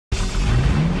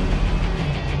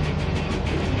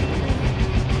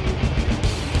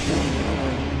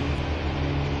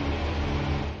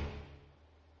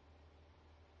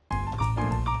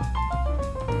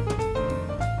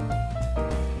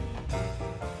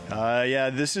Yeah,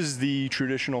 this is the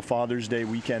traditional Father's Day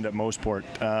weekend at Mostport,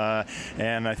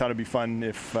 and I thought it'd be fun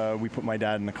if we put my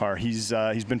dad in the car. He's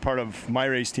been part of my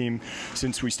race team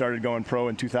since we started going pro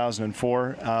in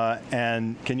 2004,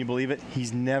 and can you believe it?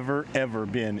 He's never ever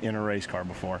been in a race car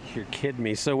before. You're kidding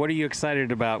me. So what are you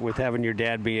excited about with having your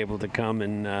dad be able to come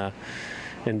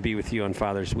and be with you on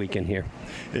Father's Weekend here?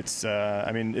 It's,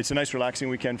 I mean, it's a nice relaxing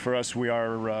weekend for us. We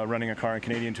are running a car, a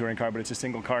Canadian touring car, but it's a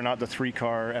single car, not the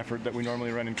 3-car effort that we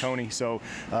normally run in Coney. So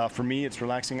for me, it's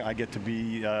relaxing. I get to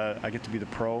be the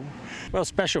pro. Well,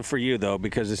 special for you though,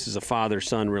 because this is a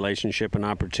father-son relationship, an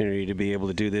opportunity to be able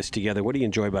to do this together. What do you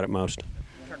enjoy about it most?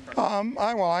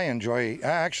 I enjoy,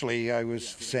 actually, I was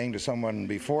saying to someone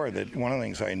before that one of the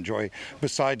things I enjoy,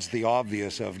 besides the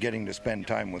obvious of getting to spend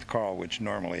time with Carl, which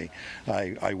normally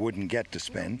I wouldn't get to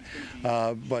spend,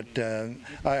 but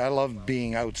I love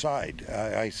being outside.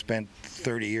 I spent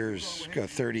 30 years, a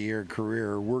 30-year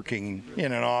career working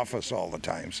in an office all the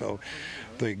time, so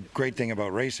the great thing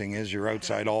about racing is you're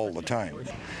outside all the time.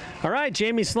 All right,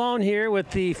 Jamie Sloan here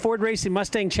with the Ford Racing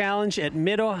Mustang Challenge at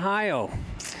Mid-Ohio.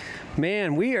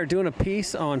 Man, we are doing a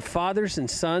piece on fathers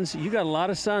and sons. You got a lot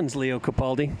of sons, Leo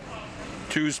Capaldi.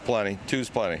 Two's plenty. Two's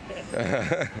plenty.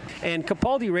 And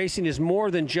Capaldi Racing is more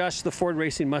than just the Ford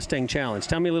Racing Mustang Challenge.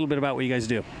 Tell me a little bit about what you guys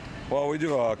do. Well, we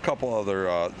do a couple other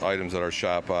items at our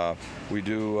shop. We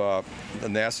do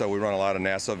NASA. We run a lot of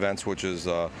NASA events, which is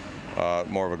more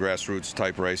of a grassroots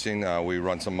type racing. We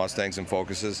run some Mustangs and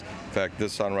Focuses. In fact,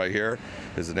 this son right here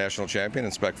is the national champion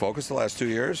in Spec Focus the last 2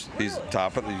 years. He's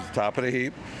top of the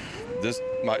heap. This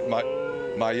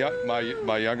my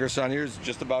younger son here has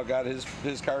just about got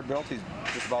his car built. He's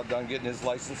just about done getting his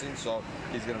licensing, so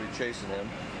he's going to be chasing him.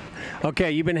 Okay,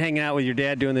 you've been hanging out with your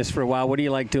dad doing this for a while. What do you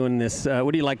like doing this?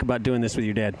 What do you like about doing this with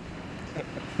your dad?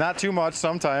 Not too much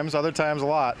sometimes, other times a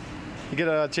lot. You get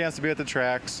a chance to be at the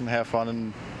tracks and have fun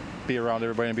and be around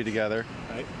everybody and be together.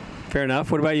 Right. Fair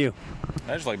enough. What about you?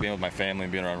 I just like being with my family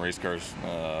and being around race cars.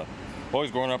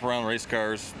 Always growing up around race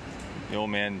cars. The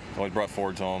old man always brought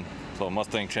Fords home. So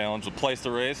Mustang Challenge, a place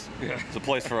to race. Yeah. It's a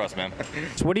place for us, man.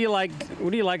 So what do you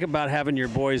like about having your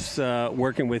boys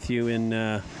working with you in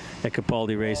at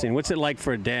Capaldi Racing? What's it like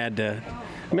for a dad to,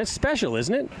 I mean, it's special,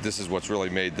 isn't it? This is what's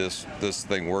really made this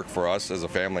thing work for us as a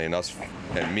family and us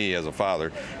and me as a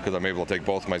father, because I'm able to take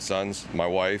both my sons, my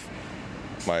wife,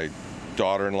 my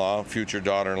daughter-in-law, future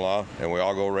daughter-in-law, and we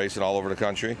all go racing all over the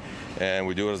country, and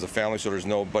we do it as a family, so there's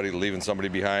nobody leaving somebody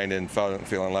behind and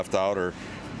feeling left out or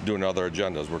doing other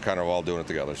agendas. We're kind of all doing it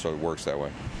together, so it works that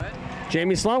way.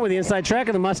 Jamie Sloan with the inside track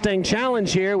of the Mustang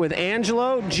Challenge here with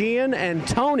Angelo, Gian, and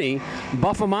Tony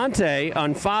Buffamonte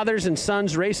on Fathers and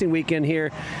Sons Racing Weekend here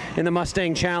in the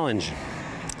Mustang Challenge.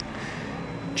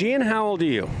 Gian, how old are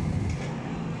you?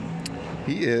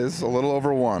 He is a little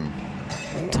over 1.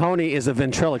 Tony is a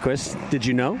ventriloquist. Did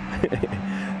you know?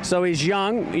 So he's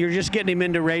young. You're just getting him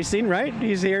into racing, right?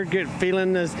 He's here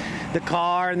feeling the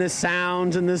car and the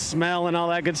sounds and the smell and all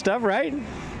that good stuff, right?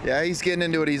 Yeah, he's getting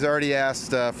into it. He's already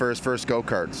asked for his first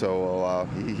go-kart, so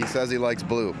he says he likes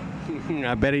blue.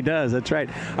 I bet he does. That's right.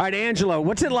 All right, Angelo,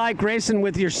 what's it like racing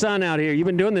with your son out here? You've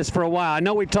been doing this for a while. I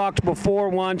know we talked before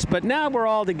once, but now we're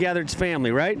all together. It's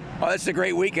family, right? Oh, it's a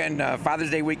great weekend, Father's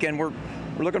Day weekend. We're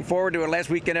looking forward to it. Last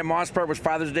weekend at Mostport was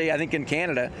Father's Day, I think, in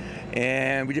Canada,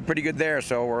 and we did pretty good there.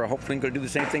 So we're hopefully going to do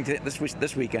the same thing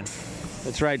this weekend.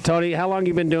 That's right. Tony, how long have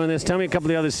you been doing this? Tell me a couple of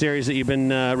the other series that you've been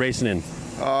racing in.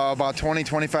 About 20,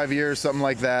 25 years, something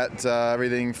like that.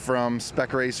 Everything from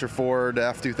Spec Racer Ford,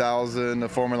 F2000, the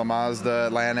Formula Mazda,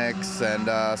 Atlantics,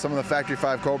 and some of the Factory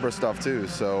 5 Cobra stuff too.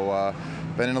 So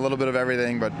been in a little bit of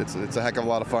everything, but it's a heck of a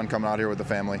lot of fun coming out here with the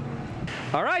family.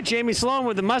 All right, Jamie Sloan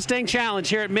with the Mustang Challenge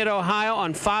here at Mid-Ohio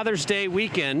on Father's Day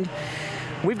weekend.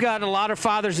 We've got a lot of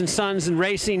fathers and sons in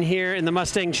racing here in the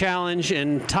Mustang Challenge,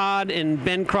 and Todd and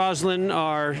Ben Crosland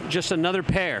are just another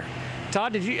pair.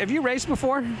 Todd, have you raced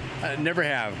before? Never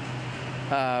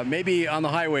have. Maybe on the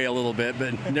highway a little bit,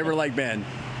 but never like Ben.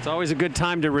 It's always a good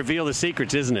time to reveal the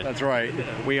secrets, isn't it? That's right.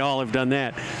 We all have done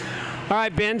that. All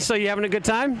right, Ben, so you having a good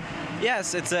time?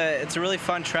 Yes, it's a really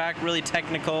fun track, really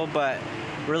technical, but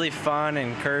really fun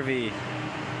and curvy.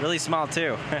 Really small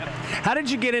too. How did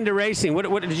you get into racing?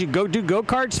 What did you do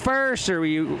go-karts first, or were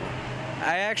you?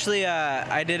 I actually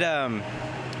I did a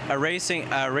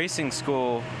racing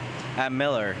school at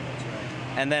Miller,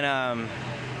 and then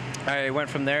I went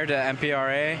from there to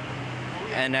MPRA,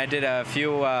 and I did a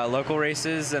few local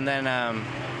races, and then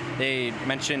they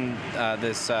mentioned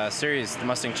this series, the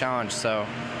Mustang Challenge, so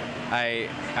I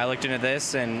looked into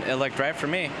this, and it looked right for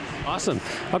me. Awesome.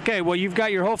 Okay, well, you've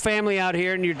got your whole family out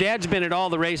here, and your dad's been at all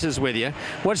the races with you.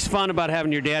 What's fun about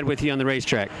having your dad with you on the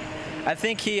racetrack? I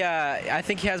think he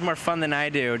has more fun than I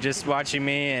do, just watching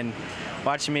me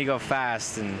go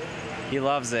fast, and he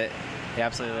loves it. He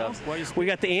absolutely loves it. We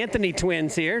got the Anthony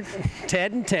twins here,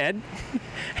 Ted and Ted,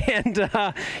 and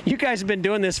you guys have been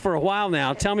doing this for a while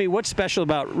now. Tell me, what's special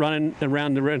about running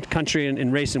around the country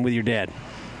and racing with your dad?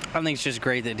 I think it's just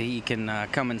great that he can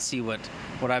come and see what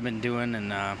I've been doing,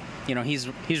 and you know, he's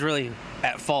really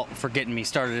at fault for getting me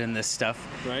started in this stuff.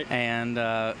 Right. And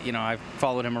you know, I've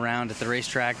followed him around at the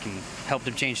racetrack and helped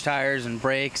him change tires and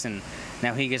brakes, and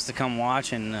now he gets to come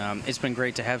watch, and it's been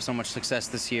great to have so much success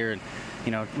this year, and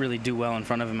you know, really do well in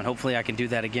front of him, and hopefully I can do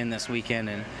that again this weekend,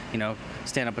 and you know,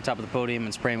 stand up on top of the podium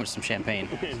and spray him with some champagne.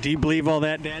 Do you believe all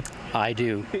that, Dad? I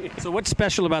do. So what's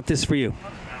special about this for you?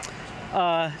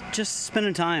 Just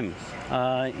spending time.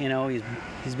 You know,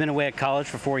 he's been away at college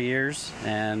for 4 years,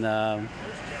 and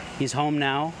he's home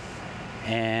now,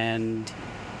 and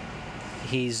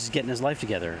he's getting his life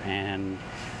together. And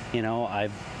you know, I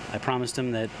promised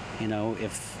him that, you know,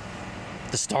 if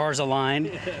the stars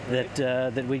aligned,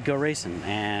 that we'd go racing,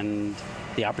 and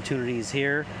the opportunity is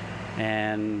here,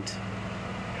 and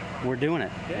we're doing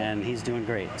it, and he's doing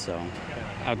great. So,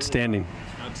 outstanding,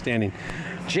 outstanding.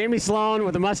 Jamie Sloan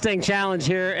with the Mustang Challenge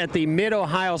here at the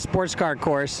Mid-Ohio Sports Car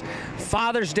Course.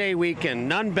 Father's Day weekend,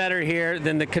 none better here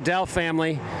than the Cadell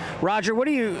family. Roger, what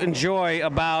do you enjoy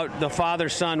about the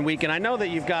father-son weekend? I know that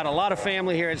you've got a lot of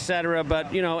family here, etc.,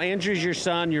 but you know, Andrew's your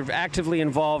son, you're actively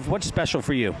involved. What's special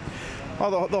for you?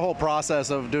 Well, the whole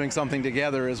process of doing something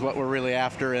together is what we're really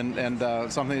after, and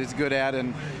something that's good at,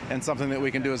 and something that we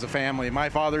can do as a family. My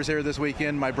father's here this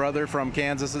weekend. My brother from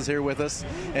Kansas is here with us,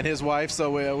 and his wife.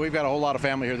 So we've got a whole lot of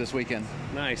family here this weekend.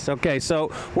 Nice. Okay, so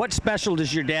what special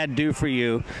does your dad do for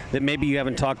you that maybe you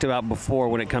haven't talked about before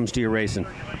when it comes to your racing?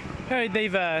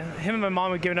 They've him and my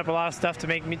mom have given up a lot of stuff to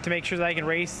make sure that I can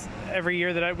race every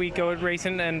year that we go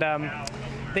racing, and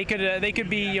they could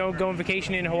be, you know, going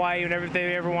vacation in Hawaii whenever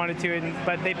they ever wanted to,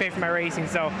 but they pay for my racing.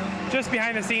 So just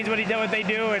behind the scenes, what they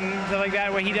do and stuff like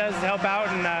that, what he does to help out,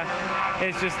 and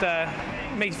it's just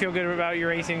makes you feel good about your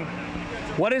racing.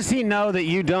 What does he know that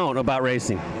you don't about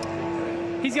racing?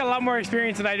 He's got a lot more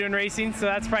experience than I do in racing, so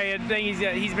that's probably a thing.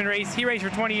 He raced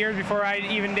for 20 years before I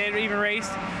even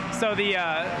raced. So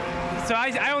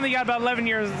I only got about 11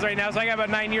 years right now, so I got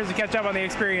about 9 years to catch up on the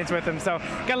experience with him. So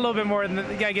got a little bit more. Got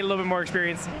to get a little bit more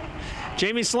experience.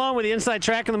 Jamie Sloan with the Inside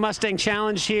Track and the Mustang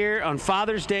Challenge here on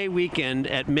Father's Day weekend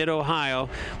at Mid-Ohio.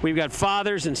 We've got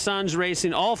fathers and sons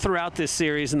racing all throughout this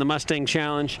series in the Mustang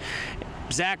Challenge.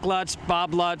 Zach Lutz,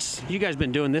 Bob Lutz, you guys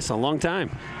been doing this a long time.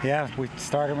 Yeah, we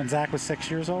started when Zach was 6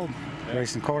 years old,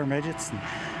 racing quarter midgets, and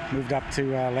moved up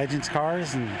to Legends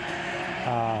cars, and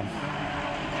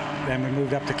then we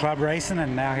moved up to club racing,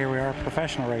 and now here we are,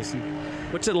 professional racing.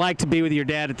 What's it like to be with your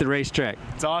dad at the racetrack?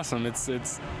 It's awesome. It's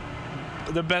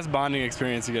the best bonding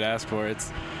experience you could ask for.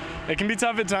 It can be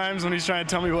tough at times when he's trying to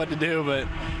tell me what to do, but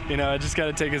you know, I just got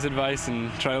to take his advice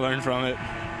and try to learn from it.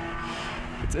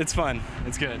 It's fun.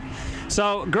 It's good.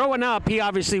 So growing up, he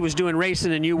obviously was doing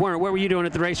racing and you weren't. What were you doing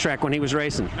at the racetrack when he was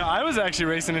racing? No, I was actually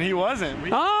racing and he wasn't.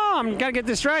 I'm gotta get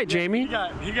this right, Jamie.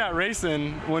 He got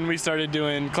racing when we started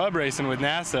doing club racing with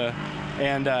NASA,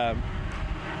 and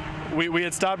we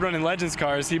had stopped running Legends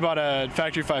cars. He bought a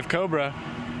Factory 5 Cobra,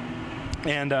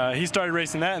 and he started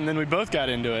racing that, and then we both got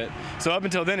into it. So up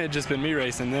until then, it had just been me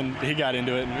racing. Then he got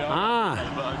into it. And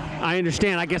I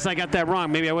understand. I guess I got that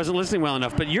wrong. Maybe I wasn't listening well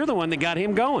enough. But you're the one that got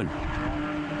him going.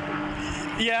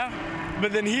 Yeah,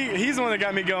 but then he's the one that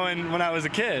got me going when I was a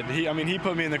kid. He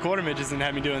put me in the quarter midgets and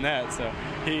had me doing that. So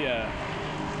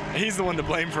he's the one to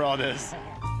blame for all this.